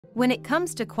When it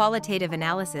comes to qualitative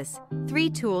analysis, three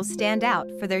tools stand out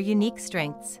for their unique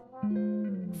strengths.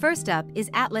 First up is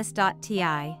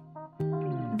Atlas.ti.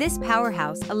 This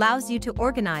powerhouse allows you to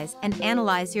organize and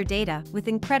analyze your data with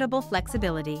incredible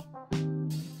flexibility.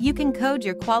 You can code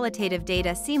your qualitative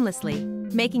data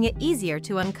seamlessly, making it easier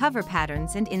to uncover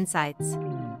patterns and insights.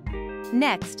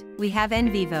 Next, we have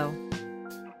NVivo.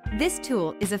 This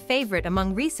tool is a favorite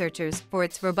among researchers for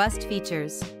its robust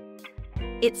features.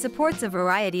 It supports a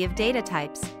variety of data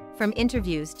types, from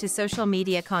interviews to social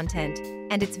media content,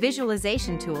 and its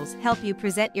visualization tools help you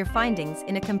present your findings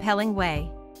in a compelling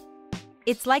way.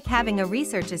 It's like having a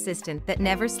research assistant that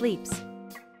never sleeps.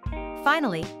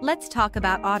 Finally, let's talk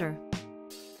about Otter.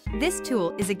 This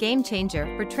tool is a game changer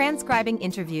for transcribing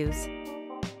interviews.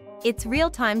 Its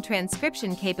real-time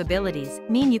transcription capabilities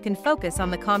mean you can focus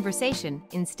on the conversation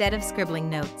instead of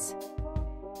scribbling notes.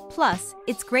 Plus,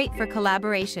 it's great for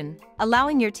collaboration,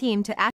 allowing your team to